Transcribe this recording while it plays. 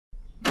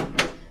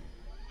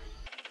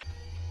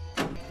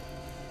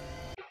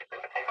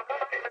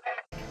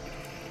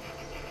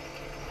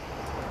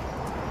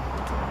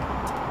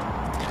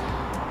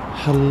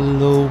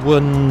Hello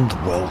and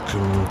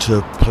welcome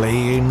to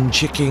Playing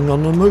Chicken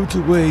on a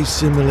Motorway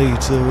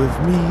Simulator with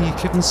me,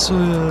 Kevin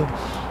Sawyer.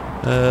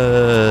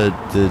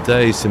 The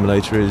day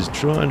simulator is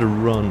trying to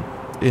run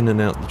in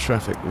and out the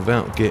traffic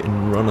without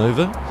getting run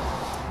over.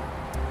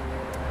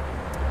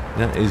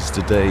 That is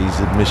today's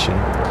admission.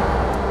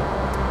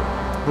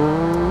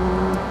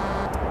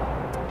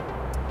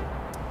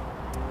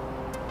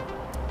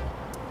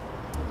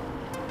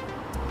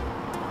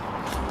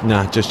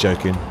 Nah, just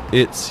joking.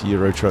 It's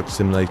Euro Truck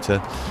Simulator.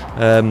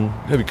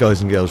 Hope you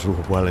guys and girls are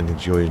all well and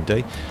enjoying your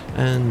day.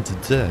 And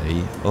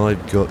today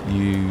I've got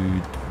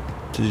you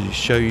to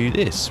show you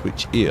this,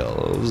 which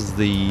is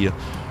the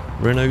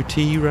Renault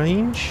T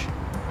range,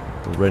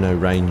 or Renault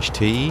Range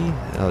T,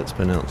 how it's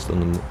pronounced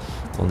on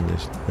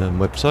this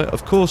website.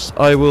 Of course,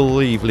 I will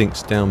leave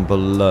links down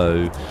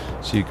below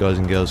so you guys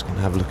and girls can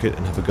have a look at it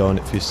and have a go on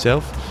it for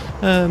yourself.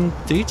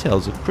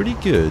 Details are pretty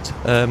good.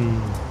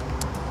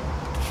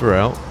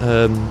 Throughout,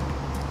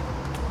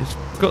 it's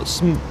got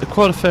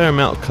quite a fair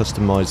amount of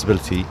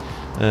customizability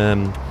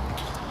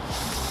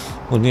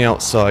on the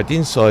outside. The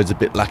inside's a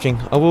bit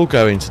lacking. I will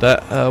go into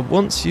that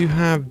once you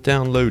have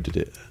downloaded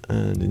it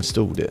and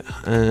installed it.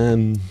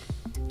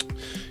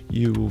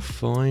 You will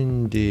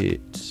find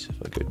it if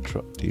I go to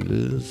truck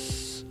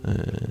dealers,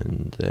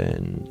 and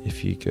then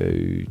if you go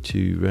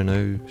to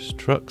Renault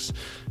trucks.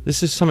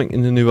 This is something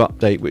in the new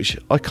update which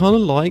I kind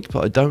of like,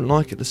 but I don't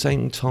like at the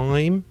same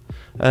time.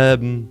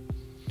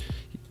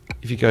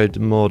 If you go to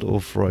mod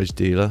authorized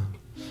dealer,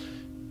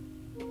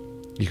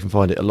 you can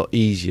find it a lot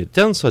easier. The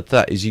downside to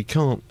that is you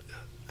can't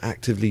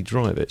actively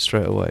drive it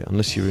straight away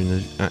unless you're in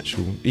the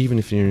actual, even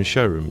if you're in a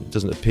showroom, it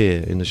doesn't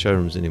appear in the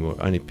showrooms anymore, it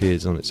only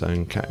appears on its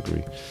own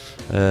category.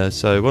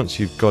 So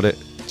once you've got it,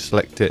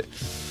 select it,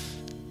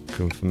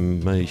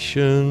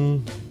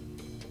 confirmation,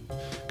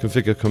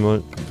 configure, come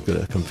on, we've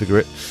got to configure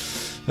it.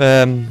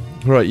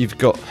 Right, you've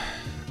got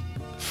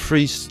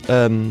three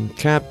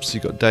cabs,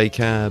 you've got day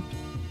cab,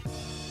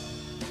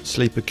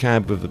 sleeper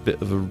cab with a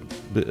bit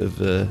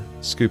of a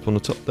scoop on the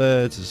top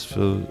there just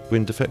for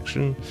wind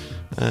deflection,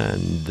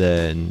 and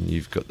then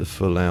you've got the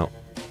full out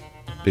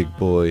big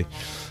boy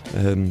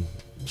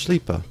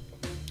sleeper.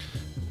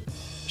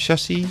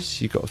 Chassis,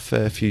 you've got a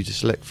fair few to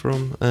select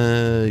from.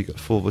 You've got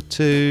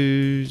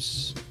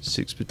 4x2s,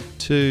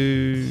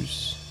 6x2s.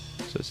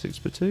 Is that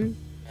 6x2?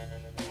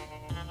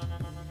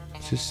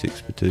 This is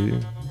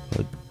 6x2.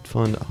 I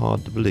find it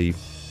hard to believe.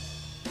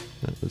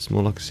 That looks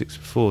more like a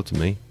 6x4 to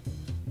me.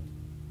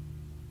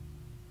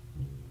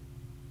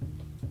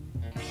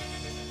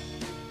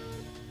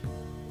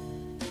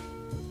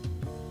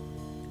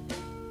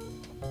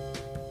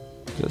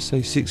 Let's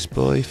say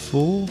 6x4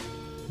 or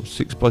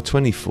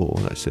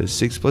 6x24. That says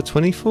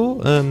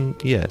 6x24.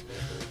 Yeah.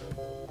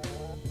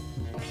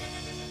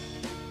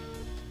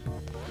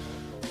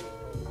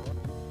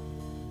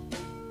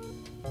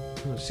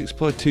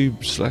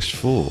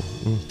 6x2/4.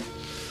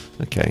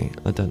 Okay,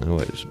 I don't know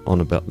what it's on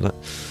about that.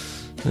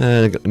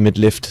 They've got the mid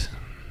lift,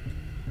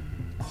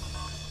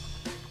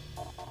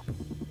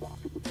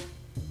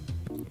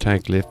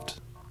 tag lift,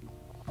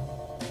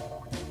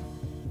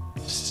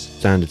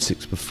 standard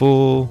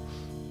 6x4.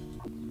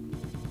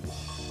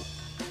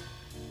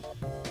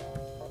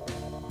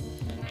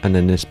 And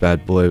then this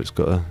bad boy, it's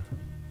got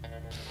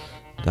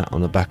that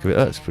on the back of it.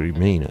 That's pretty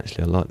mean,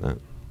 actually. I like that.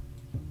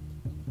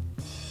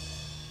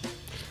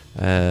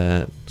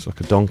 It's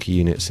like a donkey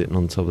unit sitting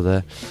on top of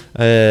there.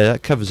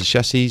 That covers the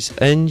chassis.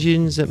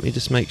 Engines, let me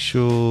just make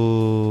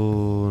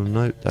sure.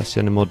 Nope, that's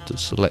the only mod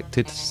that's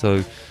selected.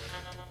 So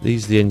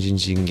these are the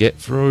engines you can get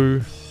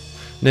through.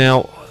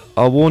 Now,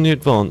 I'll warn you in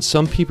advance.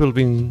 Some people have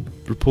been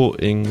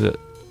reporting that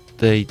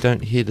they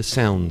don't hear the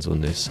sounds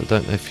on this. I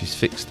don't know if he's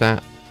fixed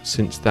that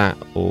since that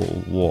or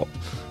what,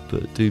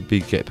 but do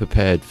get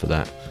prepared for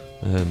that.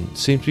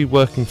 Seems to be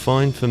working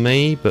fine for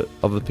me, but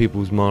other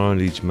people's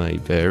mileage may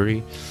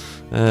vary.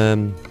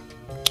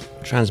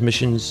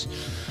 Transmissions,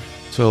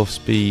 12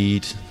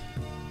 speed,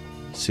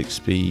 6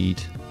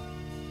 speed,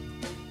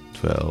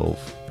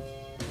 12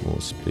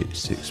 more speed,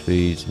 6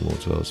 speeds, more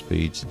 12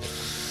 speeds.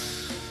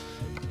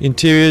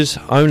 Interiors,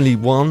 only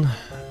one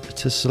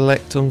to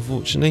select,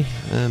 unfortunately.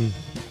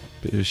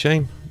 Bit of a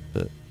shame,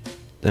 but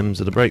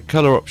them's are the brake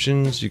colour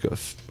options. You've got a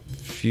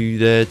few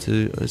there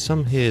to. There's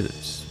some here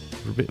that's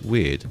a bit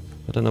weird.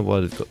 I don't know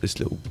why they've got this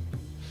little.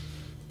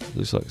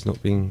 Looks like it's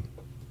not being.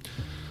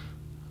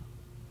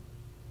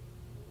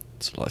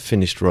 It's like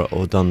finished right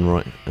or done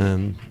right.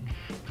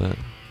 But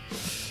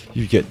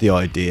you get the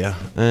idea.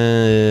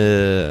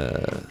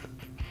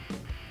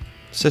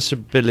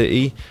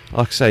 Accessibility,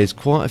 like I say, there's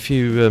quite a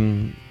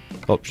few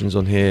options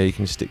on here. You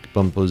can stick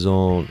bumpers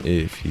on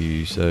if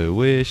you so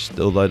wish,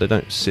 although they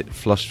don't sit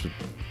flush with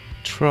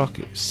truck,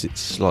 it sits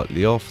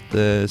slightly off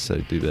there, so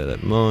do bear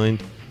that in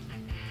mind.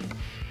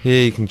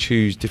 Here you can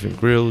choose different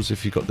grills.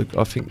 If you've got the,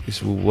 I think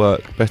this will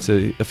work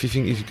better if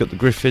you've got the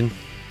Griffin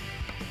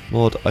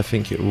mod. I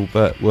think it will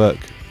work,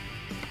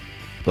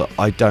 but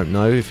I don't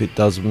know if it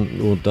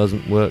doesn't or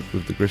doesn't work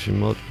with the Griffin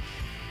mod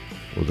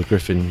or the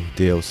Griffin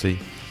DLC.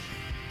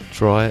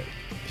 Try it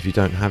If you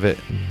don't have it,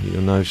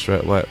 you'll know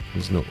straight away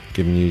it's not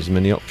giving you as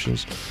many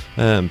options,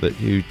 but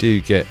you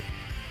do get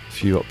a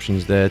few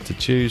options there to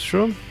choose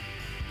from,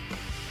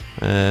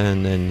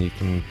 and then you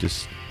can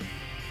just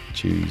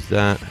choose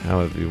that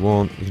however you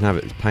want. You can have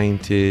it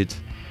painted.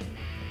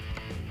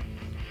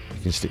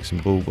 You can stick some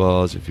bull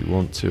bars if you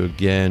want to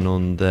again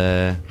on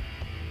there.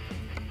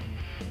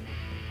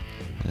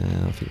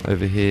 I think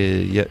over here,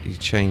 yeah, you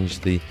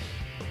change that. You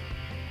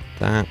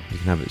can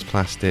have it as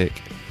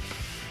plastic,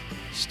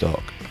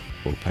 stock,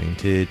 or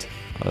painted.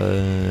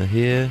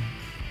 Here,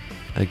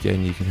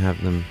 again, you can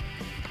have them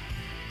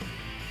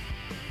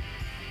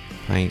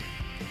paint,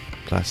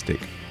 plastic,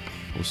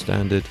 or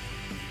standard.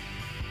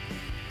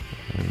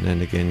 And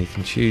then again, you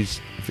can choose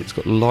if it's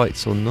got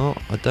lights or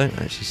not. I don't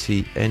actually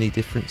see any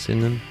difference in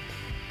them.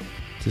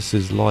 This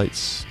says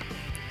lights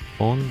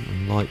on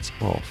and lights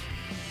off.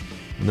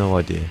 No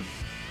idea.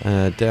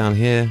 Down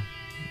here,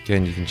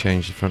 again, you can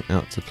change the front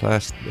out to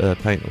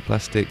paint or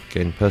plastic.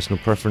 Again,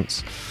 personal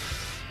preference.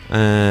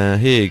 Here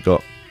you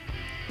got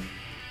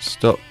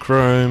stock,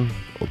 chrome,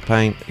 or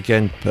paint.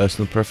 Again,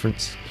 personal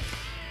preference.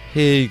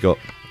 Here you got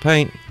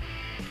paint.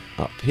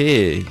 Up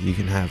here, you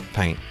can have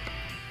paint.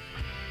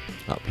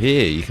 Up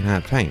here, you can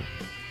have paint.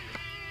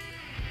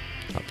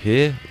 Up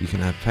here, you can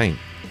have paint.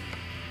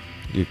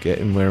 You're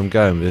getting where I'm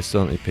going with this,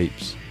 aren't you,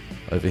 peeps?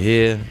 Over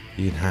here,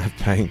 you can have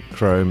paint,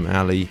 chrome,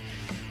 alley,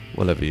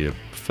 whatever you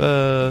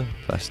prefer,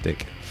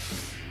 plastic.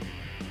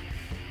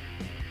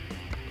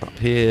 Up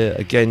here,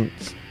 again,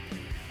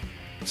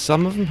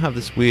 some of them have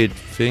this weird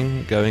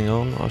thing going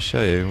on. I'll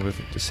show you.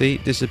 See,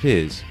 it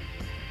disappears.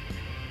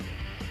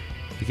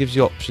 It gives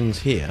you options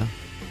here,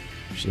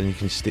 which then you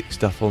can stick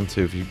stuff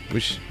onto if you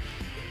wish.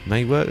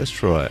 May work. Let's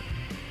try it.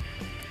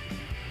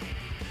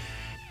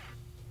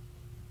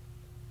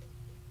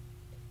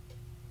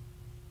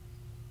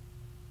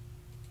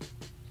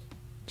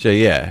 So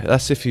yeah,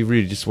 that's if you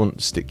really just want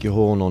to stick your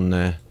horn on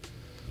there.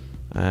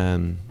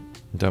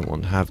 Don't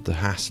want to have the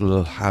hassle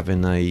of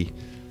having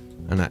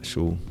an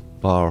actual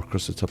bar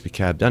across the top of your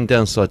cab. The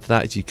downside to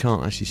that is you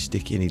can't actually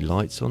stick any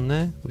lights on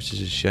there, which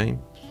is a shame.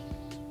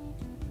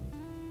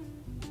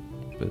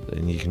 But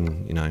then you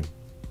can, you know,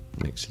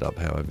 mix it up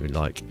however you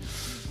like.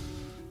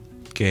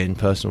 Again,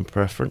 personal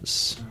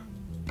preference.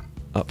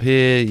 Up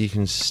here you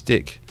can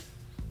stick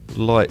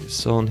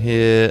lights on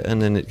here,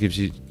 and then it gives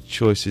you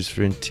choices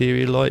for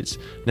interior lights.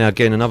 Now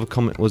again, another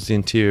comment was the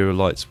interior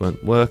lights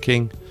weren't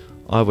working.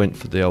 I went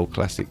for the old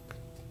classic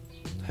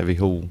heavy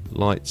haul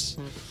lights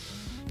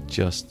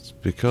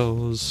just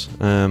because.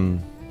 Over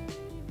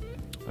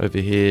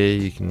here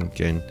you can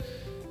again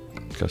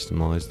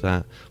customize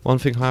that. One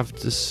thing I have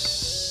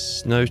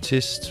just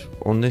noticed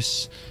on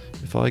this,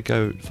 if I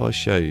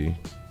show you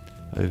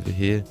over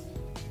here,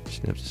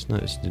 I've just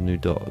noticed the new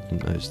dot. I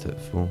didn't notice that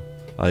before.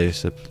 Oh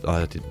yes, I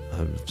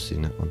haven't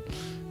seen that one.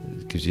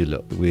 It gives you a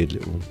little weird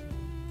little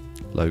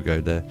logo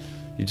there.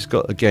 You just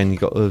got, again, you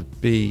got to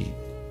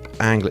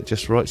angle it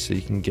just right so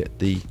you can get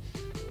the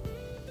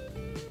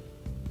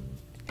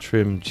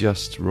trim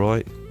just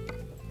right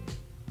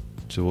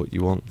to what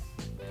you want.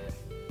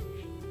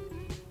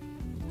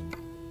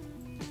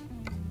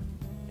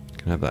 You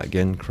can have that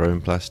again,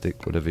 chrome,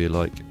 plastic, whatever you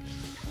like.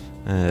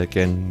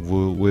 Again,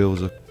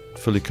 wheels are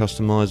fully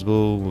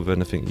customizable with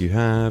anything you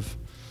have.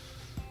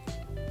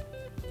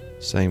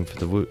 Same for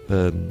the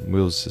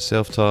wheels, the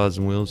self tires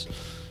and wheels.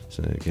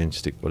 So again,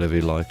 stick whatever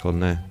you like on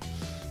there.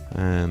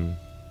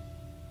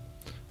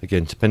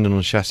 Again, depending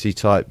on chassis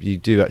type, you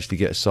do actually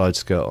get a side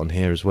skirt on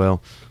here as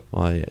well.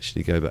 I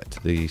actually go back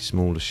to the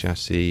smaller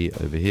chassis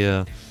over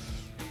here,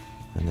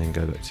 and then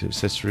go back to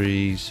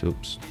accessories.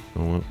 Oops,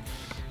 wrong one.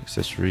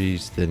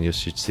 Accessories. Then you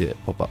should see it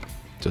pop up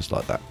just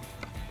like that.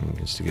 You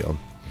can stick it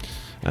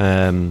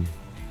on.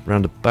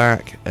 Round the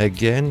back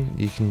again,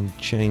 you can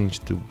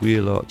change the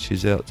wheel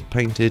arches out to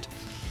painted.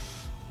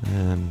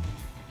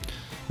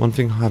 One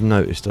thing I have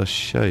noticed, I'll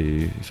show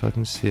you if I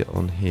can see it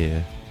on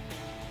here.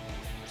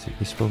 Is it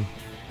this one?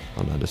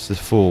 Oh no, this is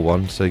the 4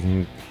 one, so you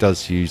can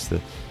does use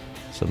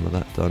some of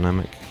that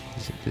dynamic.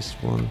 Is it this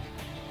one?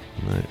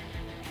 No.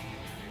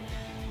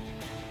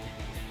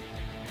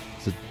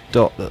 There's a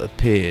dot that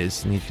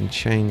appears, and you can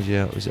change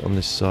out. Is it on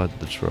this side of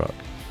the truck?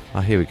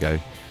 Ah, here we go.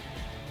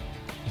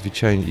 If you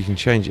change, you can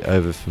change it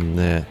over from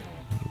there.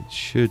 It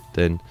should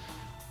then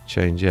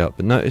change out.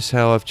 But notice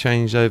how I've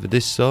changed over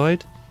this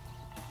side.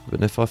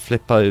 But if I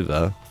flip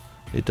over,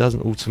 it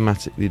doesn't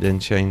automatically then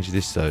change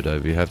this side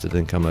over. You have to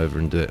then come over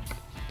and do it.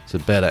 So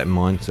bear that in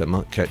mind, because that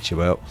might catch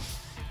you out.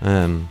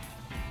 That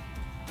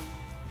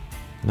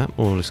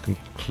more or less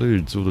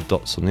concludes all the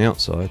dots on the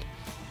outside.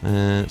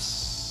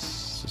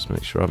 Let's just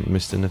make sure I haven't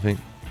missed anything.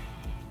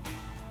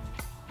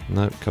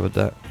 No, covered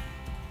that.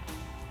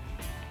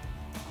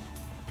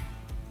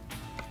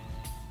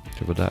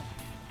 Covered that.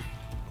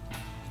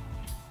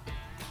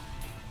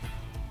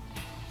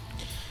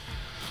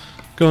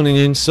 Go on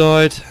the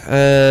inside.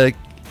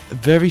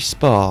 Very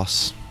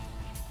sparse.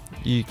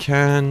 You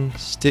can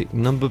stick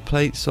number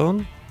plates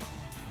on,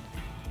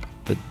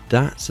 but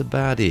that's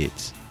about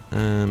it.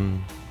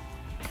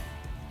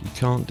 You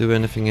can't do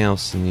anything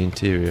else in the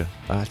interior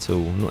at all,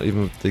 not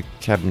even with the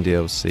cabin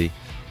DLC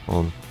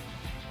on.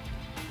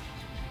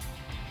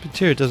 The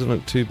interior doesn't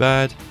look too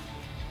bad.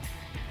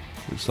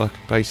 Looks like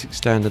a basic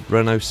standard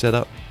Renault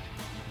setup.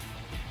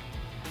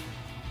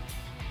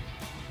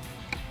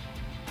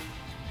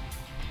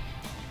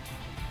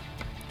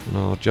 And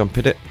I'll jump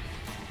in it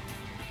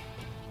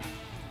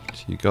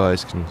so you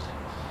guys can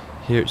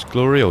hear its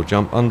glory, or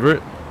jump under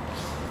it,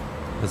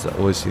 as that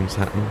always seems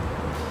to happen.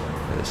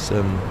 Let's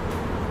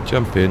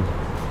jump in,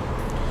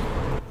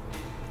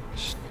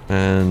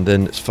 and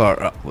then let's fire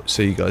it up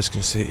so you guys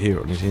can see it here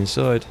on the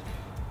inside.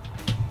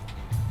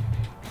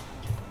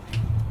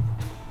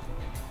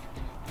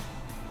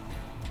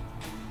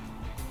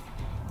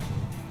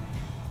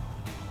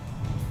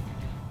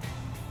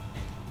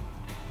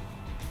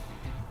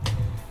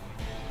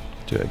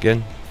 Do it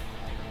again.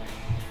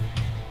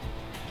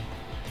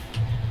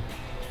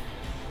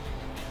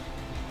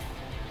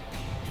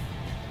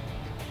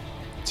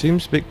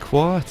 Seems a bit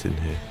quiet in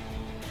here,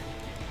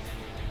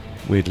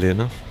 weirdly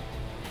enough.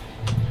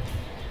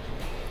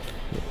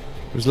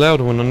 It was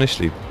louder when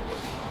initially.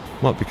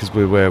 Might be because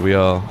we're where we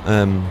are.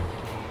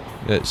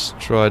 Let's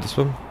try this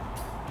one.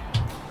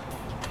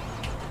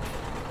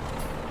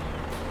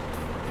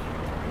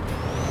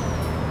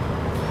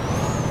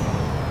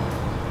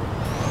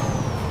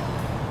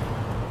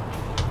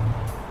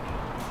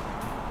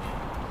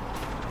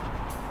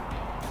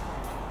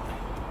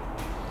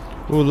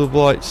 All the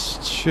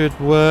whites should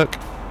work.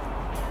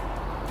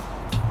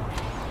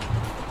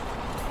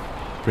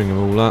 Bring them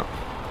all up.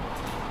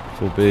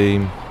 Full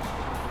beam.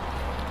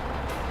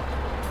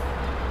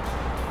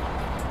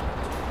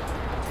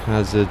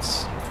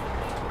 Hazards.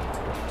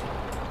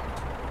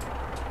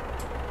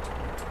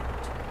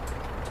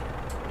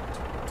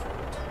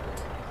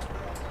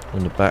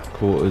 And the back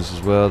quarters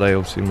as well, they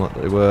all seem like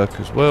they work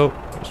as well.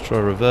 Let's try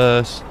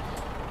reverse.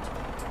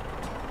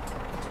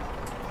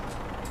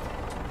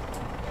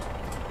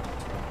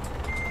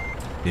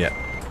 Yeah,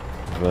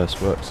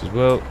 reverse works as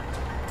well.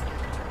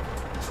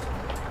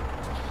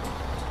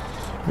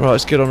 Right,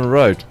 let's get on the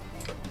road.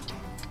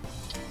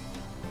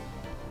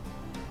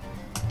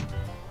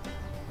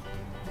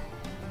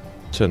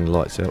 Turn the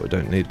lights out, we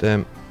don't need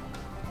them.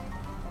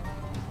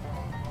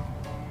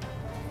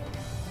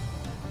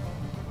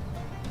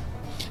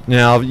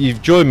 Now,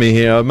 you've joined me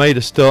here. I made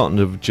a start on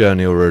the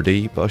journey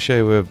already, but I'll show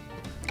you where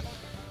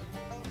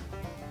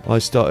I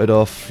started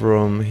off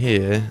from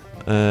here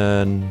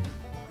and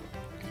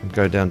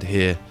go down to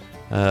here.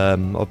 I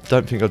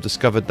don't think I've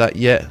discovered that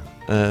yet.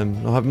 I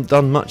haven't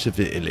done much of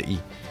Italy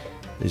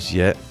as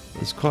yet.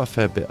 There's quite a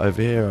fair bit over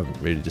here I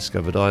haven't really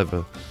discovered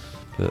either,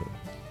 but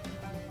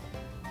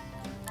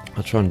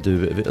I'll try and do a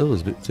bit of it. Oh,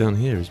 there's a bit down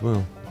here as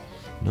well.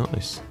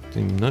 Nice,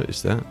 didn't even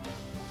notice that.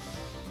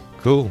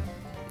 Cool.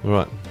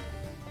 Alright.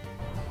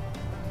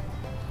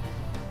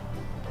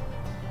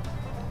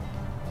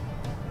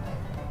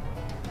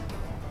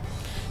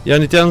 The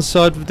only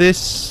downside with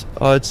this,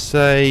 I'd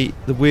say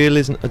the wheel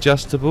isn't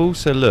adjustable.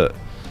 So look,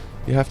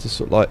 you have to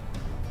sort of like,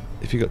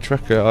 if you've got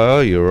tracker IO,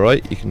 you're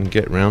right, you can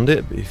get around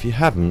it. But if you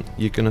haven't,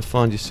 you're going to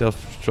find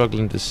yourself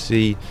struggling to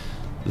see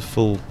the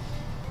full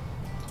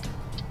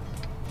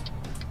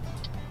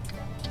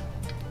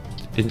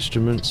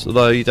instruments.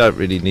 Although you don't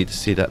really need to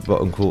see that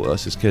bottom quarter,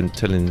 it's just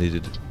telling you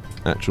the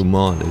actual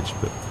mileage.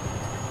 But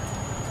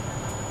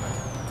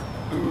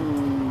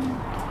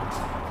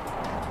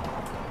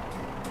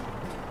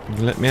you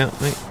can let me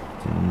out, mate?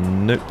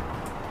 Nope.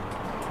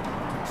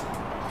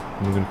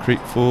 I'm going to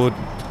creep forward.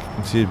 You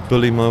can see it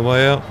bully my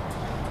way out.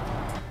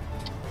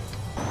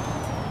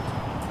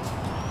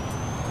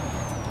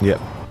 Yep.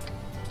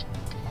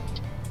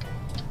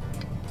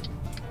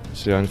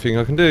 That's the only thing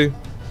I can do.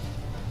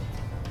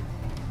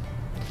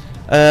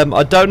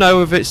 I don't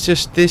know if it's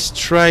just this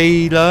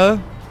trailer,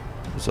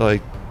 as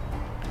I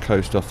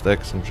coast off there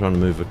because I'm trying to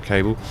move a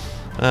cable,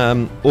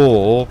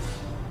 or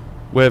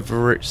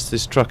whether it's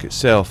this truck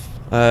itself.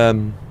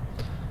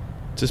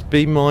 Just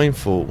be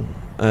mindful.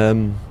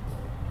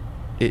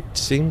 It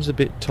seems a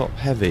bit top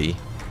heavy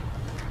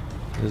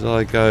as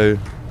I go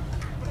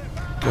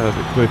a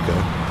bit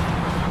quicker.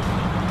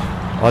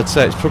 I'd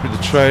say it's probably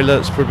the trailer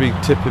that's probably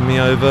tipping me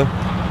over.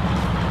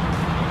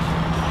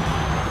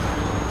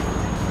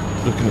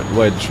 Looking at the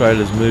way the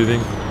trailer's moving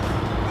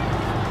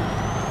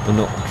and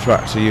not the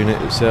tractor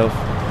unit itself.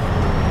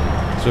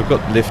 So I've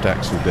got the lift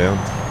axle down.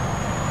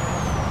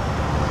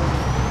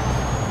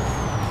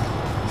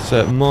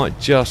 So it might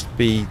just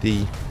be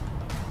the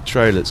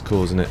trailer that's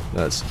causing it.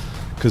 That's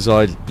because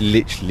I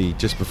literally,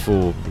 just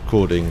before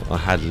recording, I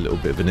had a little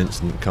bit of an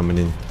incident coming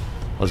in.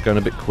 I was going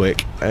a bit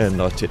quick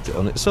and I tipped it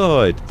on its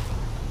side.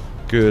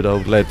 Good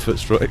old lead foot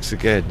strikes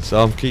again.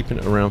 So I'm keeping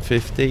it around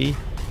 50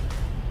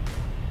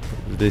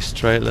 with this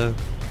trailer.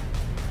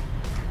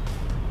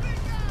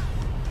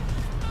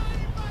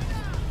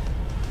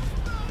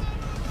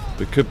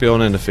 It could be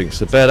on anything,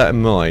 so bear that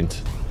in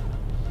mind.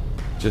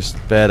 Just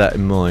bear that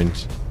in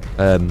mind.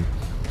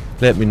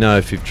 Let me know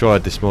if you've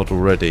tried this mod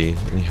already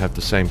and you have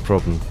the same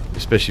problem,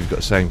 especially if you've got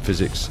the same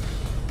physics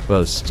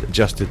well,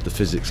 adjusted the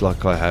physics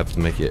like I have to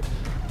make it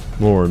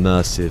more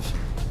immersive.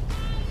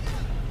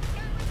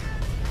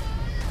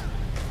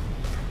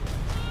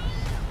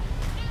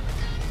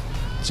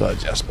 So I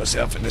adjust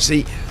myself in the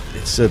seat.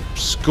 It's a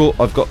score.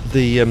 I've got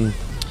the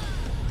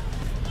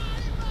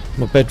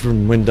my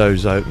bedroom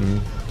windows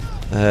open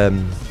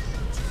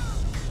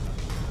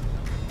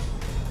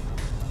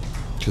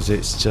because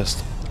it's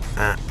just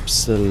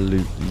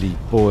absolutely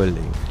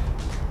boiling,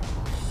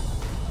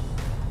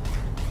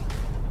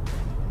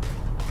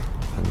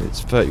 and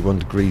it's 31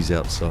 degrees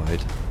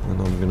outside,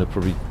 and I'm going to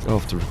probably,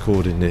 after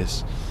recording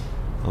this,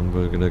 I'm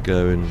going to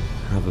go and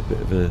have a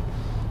bit of a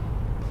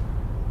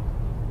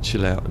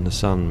chill out in the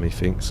sun,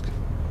 methinks.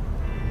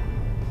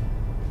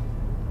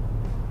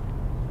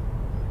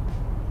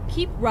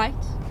 Keep right,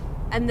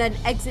 and then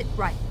exit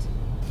right.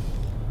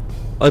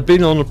 I've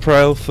been on a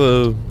prowl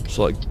for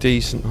like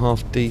decent,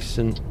 half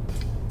decent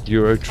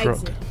Euro truck.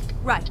 Exit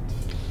right.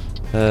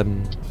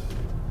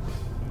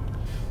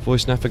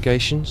 Voice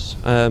navigations.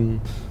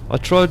 I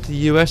tried the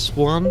US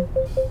one,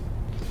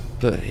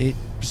 but it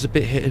was a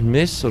bit hit and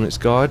miss on its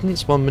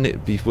guidance. 1 minute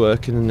it'd be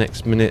working, the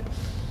next minute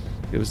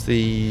it was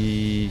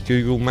the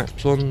Google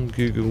Maps one.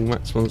 Google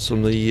Maps one's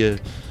on the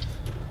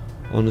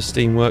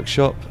Steam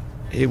Workshop.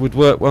 It would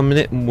work 1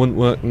 minute and wouldn't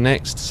work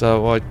next,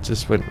 so I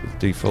just went with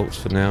defaults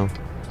for now.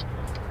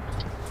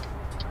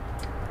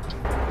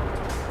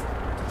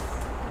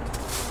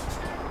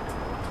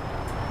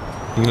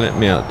 You can let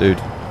me out, dude.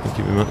 Thank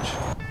you very much.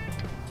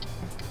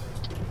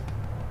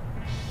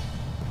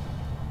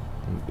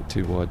 I'm a bit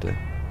too wide there.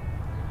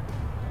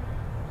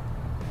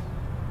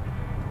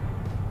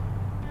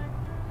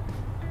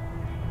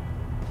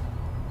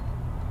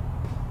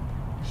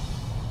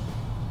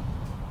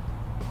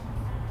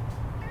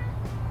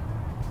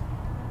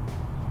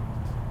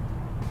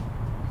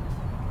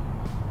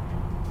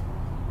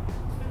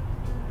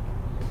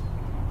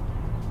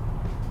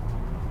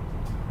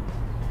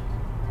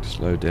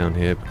 Slow down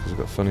here because I've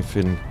got a funny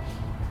feeling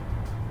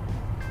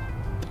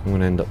I'm going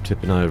to end up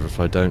tipping over if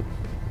I don't.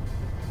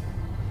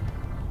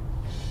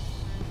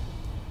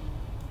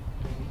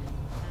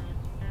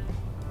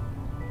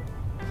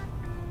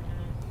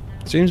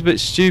 Seems a bit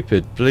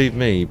stupid, believe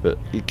me, but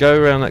you go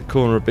around that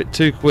corner a bit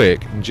too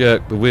quick and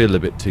jerk the wheel a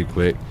bit too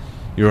quick,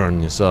 you're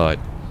on your side.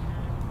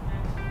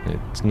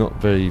 It's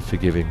not very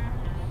forgiving.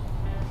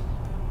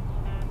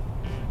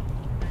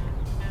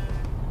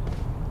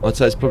 I'd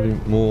say it's probably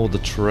more the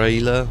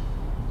trailer.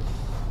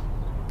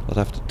 I'd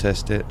have to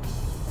test it.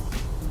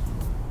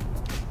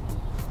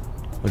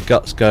 My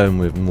gut's going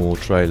with more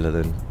trailer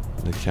than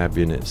the cab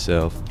unit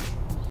itself.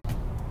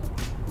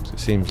 So it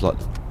seems like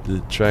the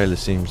trailer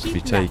seems to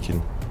be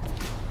taking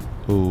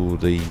all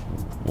the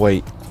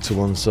weight to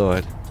one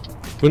side.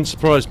 Wouldn't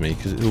surprise me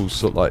because it's all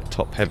sort of like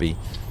top heavy.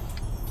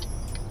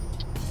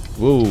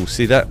 Whoa,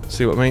 see that?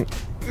 See what I mean?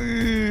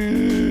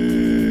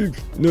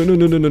 No, no,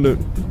 no, no, no, no.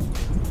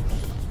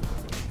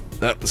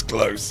 That was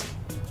close.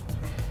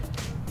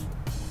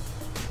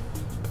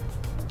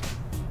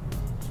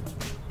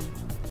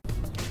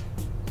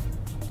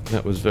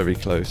 That was very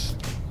close.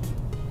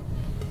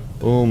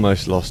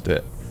 Almost lost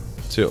it.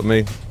 See what I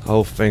mean? The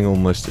whole thing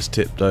almost just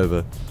tipped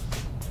over.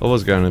 I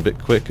was going a bit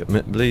quick,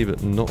 admittedly,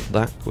 but not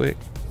that quick.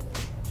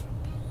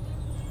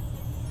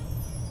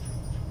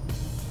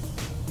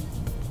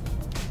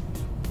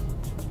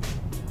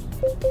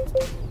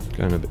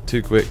 Going a bit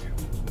too quick.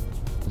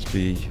 Must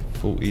be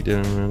 40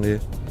 down around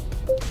here.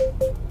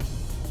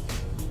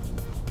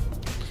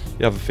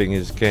 The other thing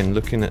is, again,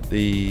 looking at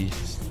the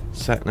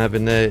sat nav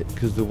in there,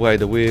 because the way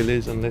the wheel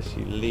is, unless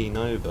you lean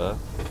over,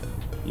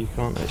 you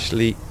can't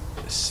actually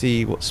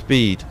see what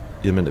speed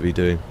you're meant to be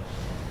doing.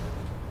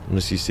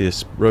 Unless you see a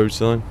road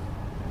sign.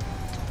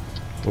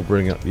 Or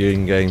bring up your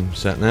in-game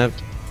sat nav.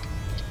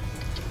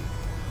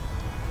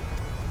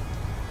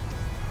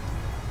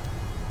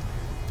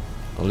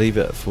 I'll leave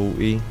it at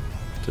 40,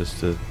 just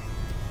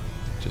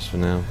for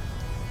now.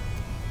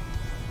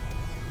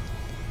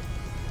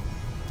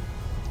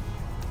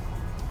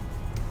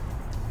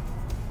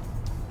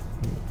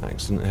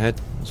 Accident ahead.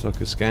 Looks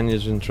like a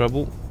Scania's in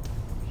trouble.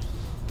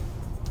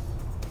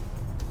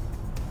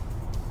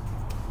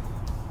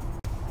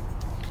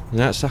 And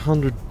that's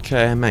 100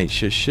 km/h,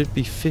 so it should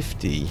be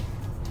 50.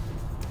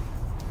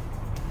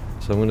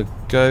 So I'm going to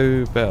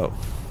go about...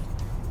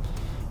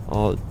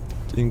 I'll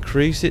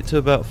increase it to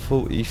about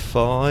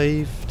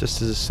 45,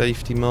 just as a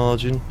safety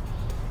margin.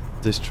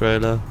 This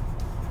trailer,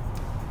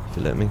 if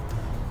you let me.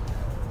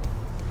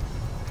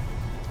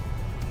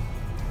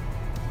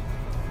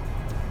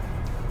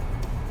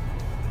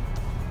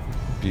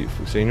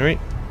 Beautiful scenery.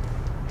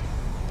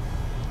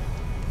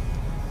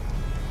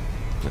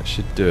 That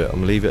should do it. I'm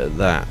gonna leave it at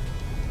that.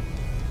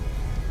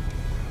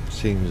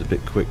 Seems a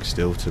bit quick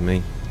still to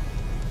me.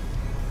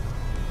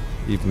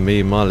 Even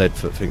me and my lead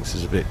foot thinks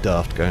it's a bit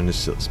daft going this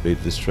sort of speed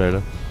of this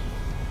trailer.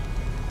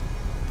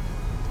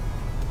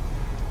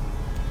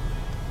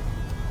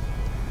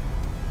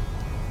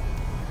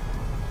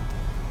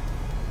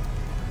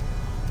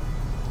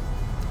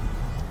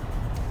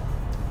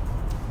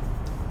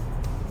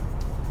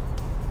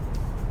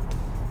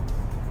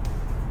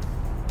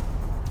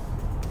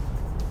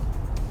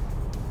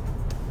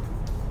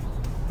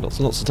 Lots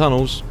and lots of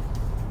tunnels.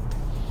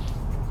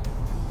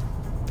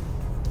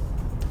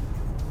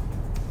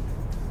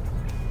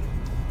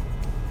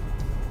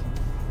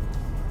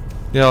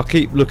 Yeah, I'll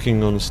keep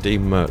looking on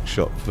Steam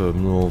Workshop for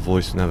more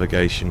voice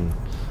navigation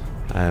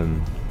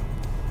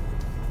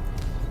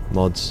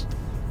mods.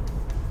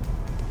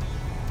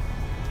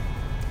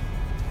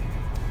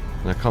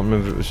 And I can't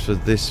remember if it was for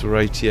this or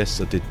ATS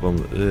I did one.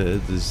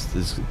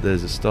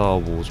 There's a Star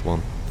Wars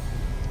one.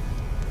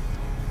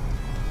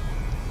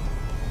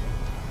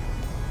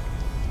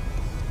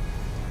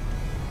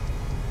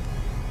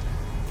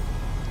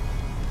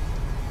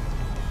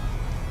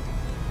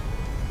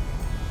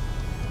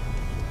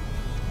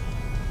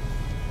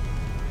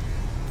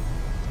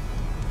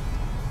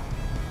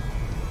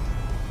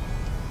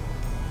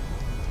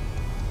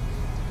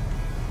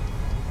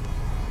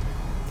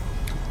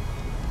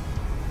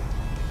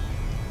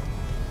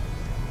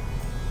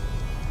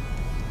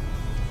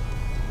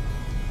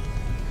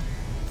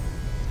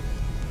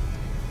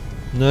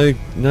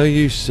 No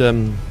use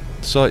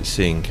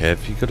sightseeing,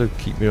 Kev. You've got to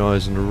keep your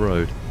eyes on the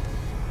road.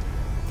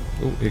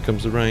 Oh, here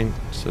comes the rain.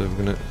 So we're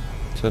going to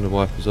turn the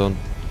wipers on.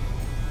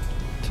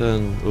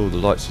 Oh, the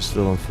lights are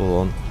still on full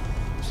on.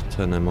 So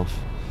turn them off.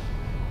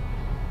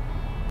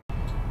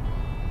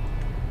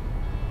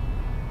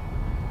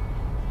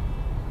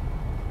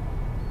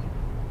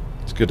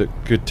 It's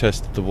good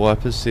test of the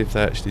wipers. See if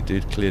they actually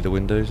do clear the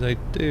windows. They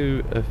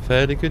do a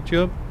fairly good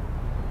job.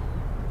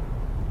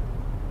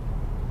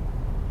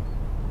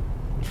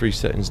 3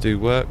 settings do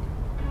work.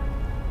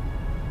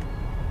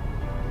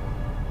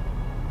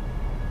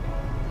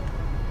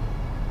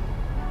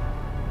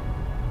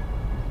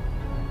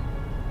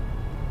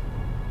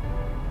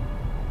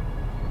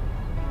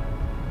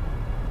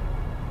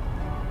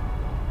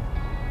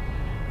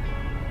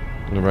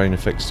 And the rain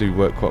effects do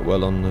work quite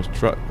well on the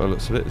truck by the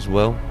looks of it as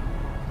well.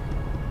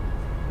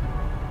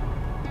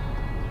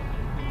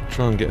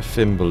 Try and get a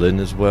thimble in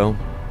as well.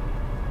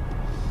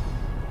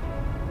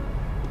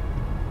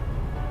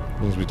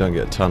 As long as we don't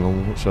get a tunnel,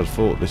 which I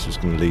thought this was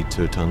going to lead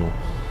to a tunnel.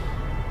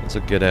 Once I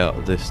get out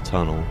of this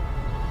tunnel,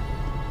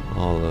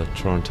 I'll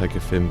try and take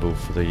a thimble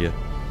for the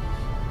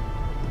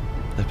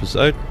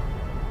episode.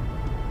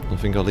 I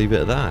think I'll leave it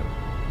at that.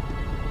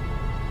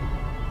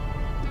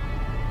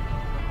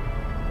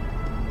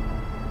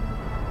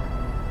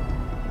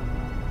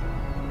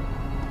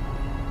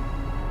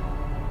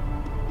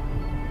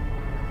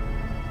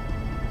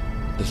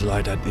 There's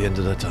light at the end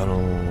of the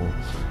tunnel.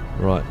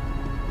 Right.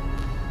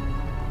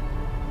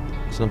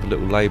 There's another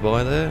little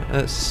lay-by there.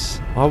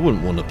 I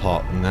wouldn't want to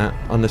park in that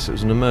unless it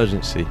was an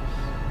emergency.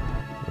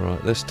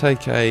 Right, let's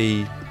take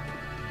a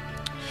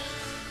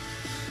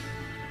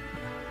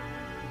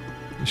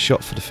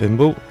shot for the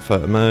thimble.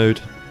 Photo mode.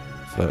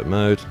 Photo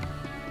mode.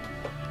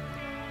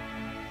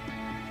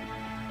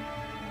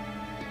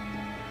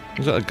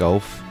 Was that a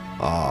Golf?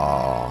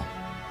 Ah.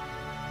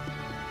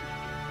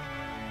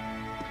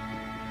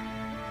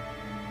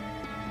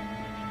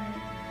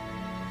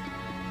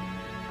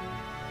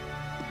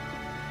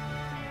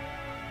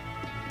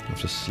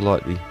 Just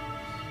slightly.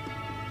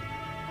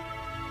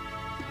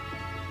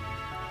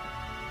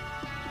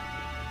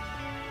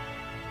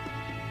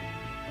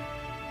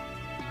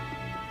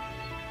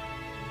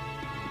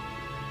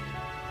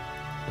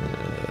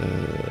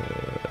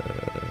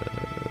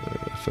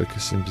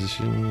 Focus in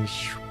position.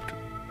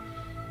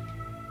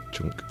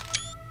 Chunk.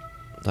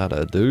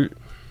 That'll do.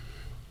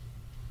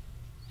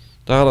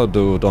 That'll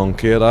do,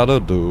 donkey. That'll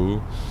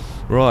do.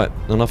 Right,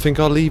 and I think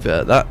I'll leave it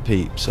at that,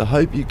 peeps. I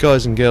hope you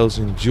guys and girls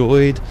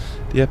enjoyed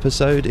the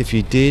episode. If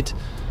you did,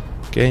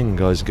 again,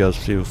 guys and girls,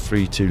 feel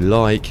free to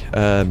like.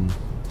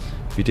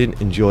 If you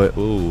didn't enjoy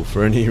it,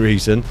 for any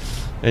reason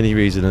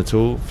at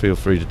all, feel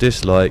free to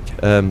dislike.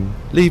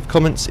 Leave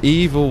comments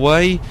either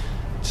way,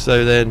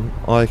 so then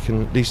I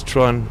can at least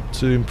try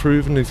to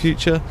improve in the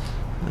future.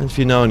 And if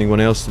you know anyone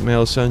else that may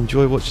also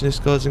enjoy watching this,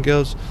 guys and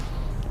girls,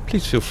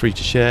 please feel free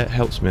to share. It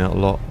helps me out a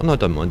lot, and I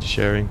don't mind you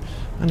sharing.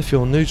 And if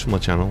you're new to my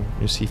channel,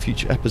 you'll see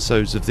future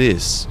episodes of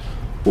this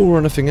or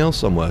anything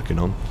else I'm working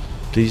on.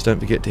 Please don't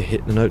forget to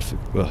hit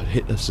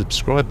the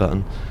subscribe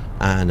button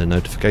and the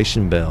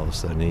notification bell,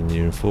 so then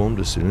you're informed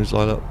as soon as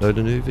I upload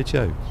a new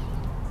video.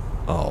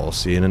 I'll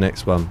see you in the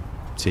next one.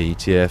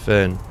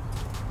 TTFN.